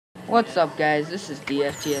What's up, guys? This is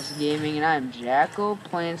DFTS Gaming, and I'm Jackal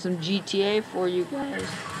playing some GTA for you guys.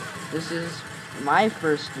 This is my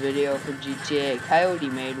first video for GTA. Coyote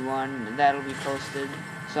made one, and that'll be posted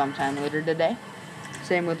sometime later today.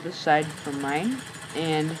 Same with the side from mine.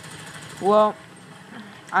 And, well,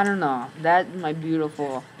 I don't know. That's my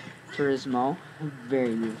beautiful Turismo.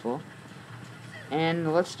 Very beautiful.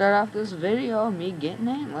 And let's start off this video, me getting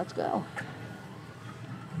in. Let's go.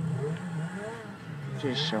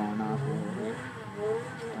 Just showing off a little bit.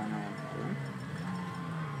 Don't know what I'm doing.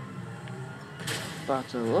 About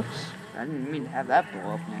to, whoops. I didn't mean to have that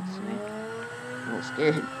blow up next to me. A little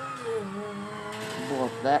scared. Blow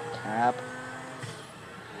up that cap.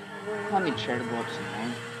 Let me try to blow up some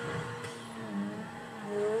more.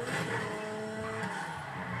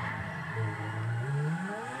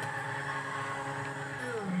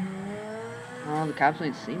 Oh, the cops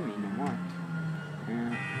ain't see me no more.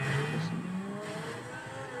 Yeah, listen.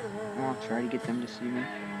 I'll try to get them to see me.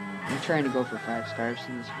 I'm trying to go for 5 stars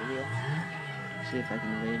in this video. See if I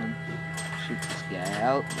can evade him. Shoot this guy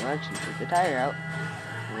out. Well, actually, shoot the tire out.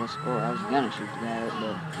 Well, let's go. I was gonna shoot the guy out,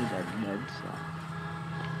 but he's already dead, so.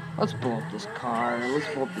 Let's blow up this car. Let's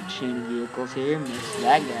blow up the chain of vehicles here. Miss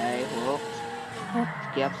that guy. Whoops.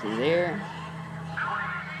 Get up to there.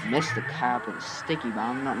 Missed the cop with a sticky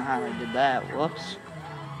bomb. I don't know how I did that. Whoops.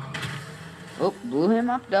 Oh, blew him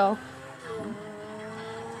up, though.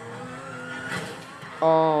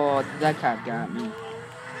 Oh, that cop got me.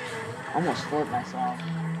 Almost floored myself.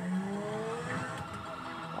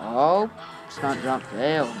 Oh, stunt jump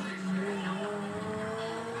failed.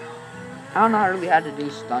 I don't know really how to do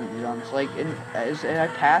stunt jumps. Like, as I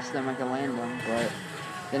pass them, I can land them, but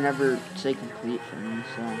they never say complete for me,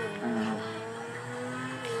 so I don't know.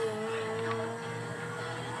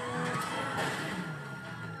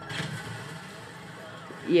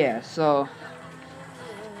 Yeah, so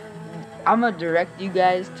I'm gonna direct you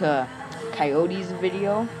guys to Coyote's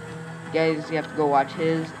video. You guys, you have to go watch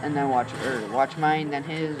his and then watch mine, then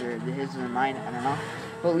his, or his and mine. I don't know.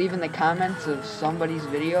 But leave in the comments of somebody's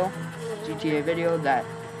video, GTA video, that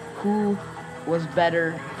who was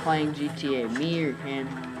better playing GTA, me or him.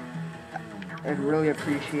 I'd really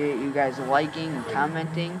appreciate you guys liking and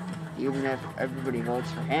commenting, even if everybody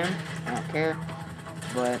votes for him. I don't care.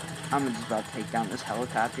 But I'm just about to take down this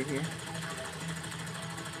helicopter here.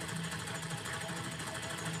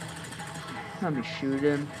 Let me shoot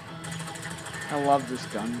him. I love this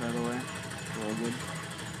gun, by the way. It's real good.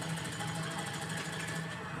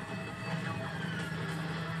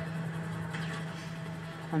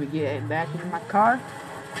 Let me get back into my car.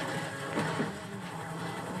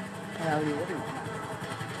 Howdy, what are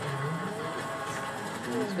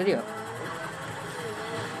you doing this video?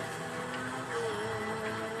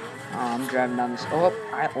 I'm driving down this. Oh,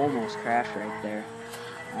 I almost crashed right there.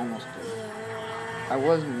 Almost did. I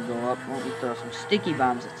was gonna go up. Let me throw some sticky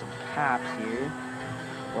bombs at some cops here.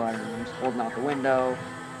 But I'm just holding out the window.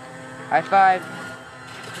 High five.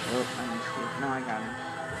 Oh, I missed it. No, I got him.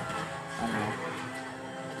 I don't know.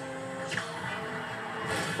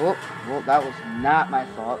 Oh, well, that was not my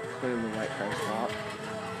fault. Clearly White Car's fault.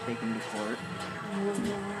 Take him to court.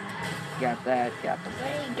 Got that. Get out the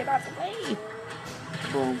way. Get out the way.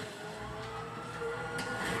 Boom.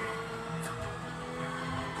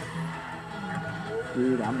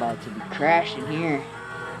 Dude, I'm about to be crashing here.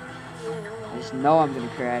 I just know I'm gonna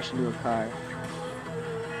crash into a car.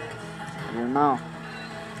 I don't know.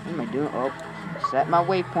 What am I doing? Oh, set my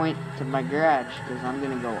waypoint to my garage because I'm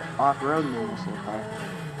gonna go off-roading in this little car.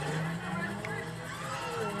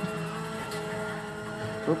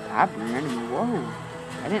 Oh, cop, you're enemy. Whoa.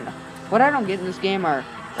 I didn't know. What I don't get in this game are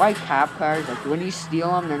why cop cars, like when you steal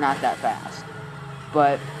them, they're not that fast.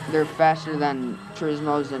 But they're faster than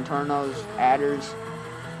Turismos and Tornos, adders.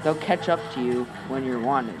 They'll catch up to you when you're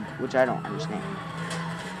wanted, which I don't understand.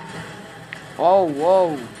 Oh,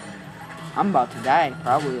 whoa. I'm about to die,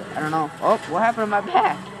 probably. I don't know. Oh, what happened to my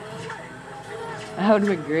back? That would have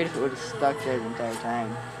been great if it would have stuck there the entire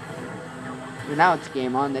time. But now it's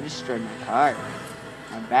game on. They destroyed my car.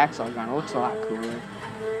 My back's all gone. It looks a lot cooler.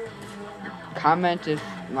 Comment if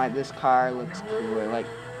this car looks cooler. Like,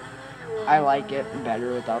 I like it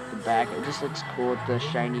better without the back. It just looks cool with the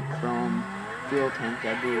shiny chrome fuel tank,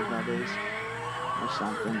 I believe that is. Or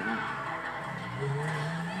something.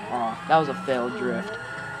 Oh, that was a failed drift.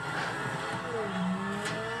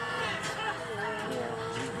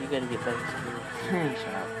 Yeah, you gotta get better skills.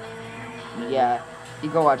 Shut up. Yeah, you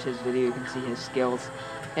go watch his video, you can see his skills.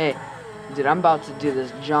 Hey, dude, I'm about to do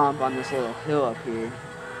this jump on this little hill up here.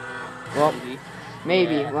 Well,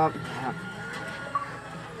 maybe. Yeah. Well,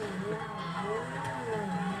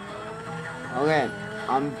 okay.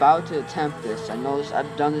 I'm about to attempt this. I know this.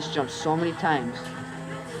 I've done this jump so many times.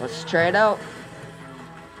 Let's try it out.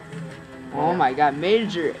 Oh my god,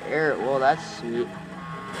 major error. Well, that's sweet.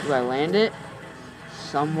 Do I land it?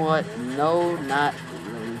 Somewhat. No, not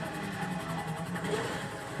really.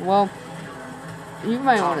 Well, you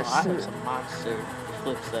might want to. I have some monster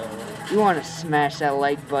flips that way. You want to smash that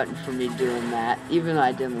like button for me doing that, even though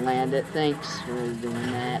I didn't land it. Thanks for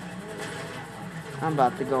doing that. I'm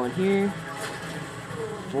about to go in here.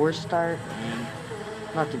 4-star, and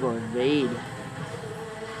I'm about to go evade.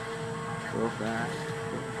 Go fast.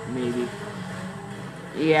 Maybe.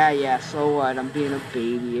 Yeah, so what? I'm being a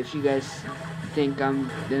baby. If you guys think I'm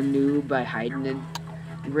the noob by hiding in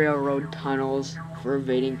railroad tunnels for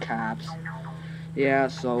evading cops, yeah,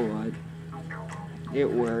 so what? It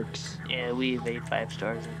works. Yeah, we evade 5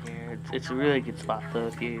 stars in here. It's a really good spot though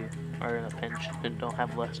if you are in a pinch and don't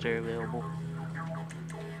have Lester available.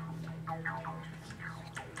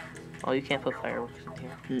 Oh, you can't put fireworks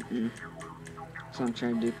in here. So I'm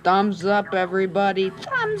trying to do thumbs up, everybody.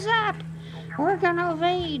 Thumbs up! We're gonna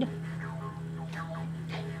evade.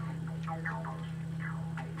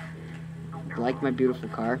 Like my beautiful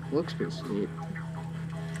car. Looks pretty sweet.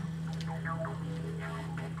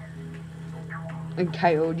 In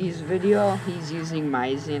Coyote's video, he's using my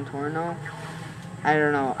Xantorno. I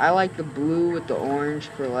don't know. I like the blue with the orange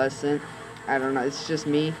pearlescent. I don't know. It's just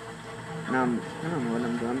me. And I don't know what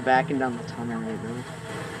I'm doing. I'm backing down the tunnel right now.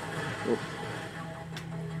 Oh.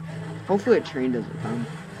 Hopefully a train doesn't come.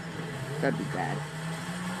 That'd be bad.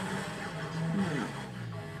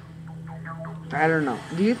 I don't know.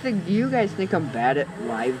 Do you guys think I'm bad at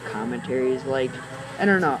live commentaries? Like, I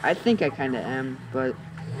don't know. I think I kind of am, but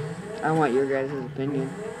I want your guys' opinion.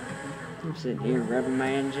 I'm sitting here revving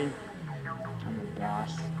my engine. I'm a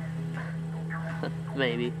boss.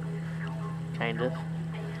 Maybe. Kind of.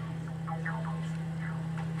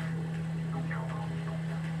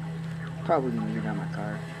 Probably gonna get out my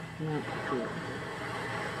car. Yeah, cool.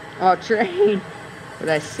 Oh, train! What did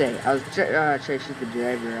I say? I was trying to shoot the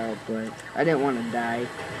driver out, but I didn't want to die.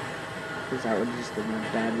 Because that would just be a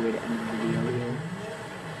bad way to end the video here.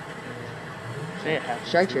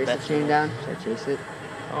 Should I chase the train down? Should I chase it?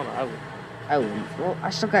 Oh, no, I wouldn't. I wouldn't. Well, I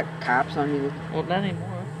still got cops on me. Well, not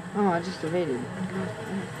anymore. Oh, I just evaded.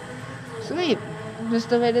 Sweet.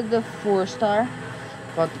 Just evaded the 4-star.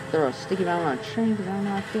 About to throw a sticky bomb on a train because I don't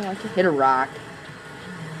know how I feel like it. Hit a rock.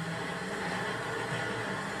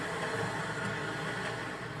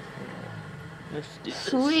 Let's do this.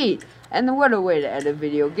 Sweet. And then what a way to end a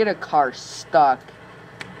video. Get a car stuck.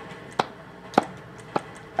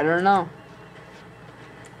 I don't know.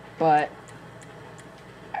 But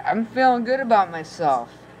I'm feeling good about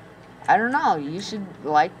myself. I don't know. You should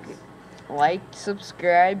like,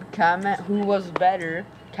 subscribe, comment who was better,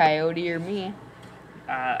 Coyote or me.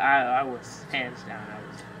 I was hands down. I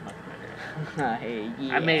was much better. Hey,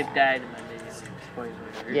 yeah. I may have died in my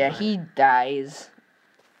video. Yeah, he dies.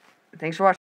 Thanks for watching.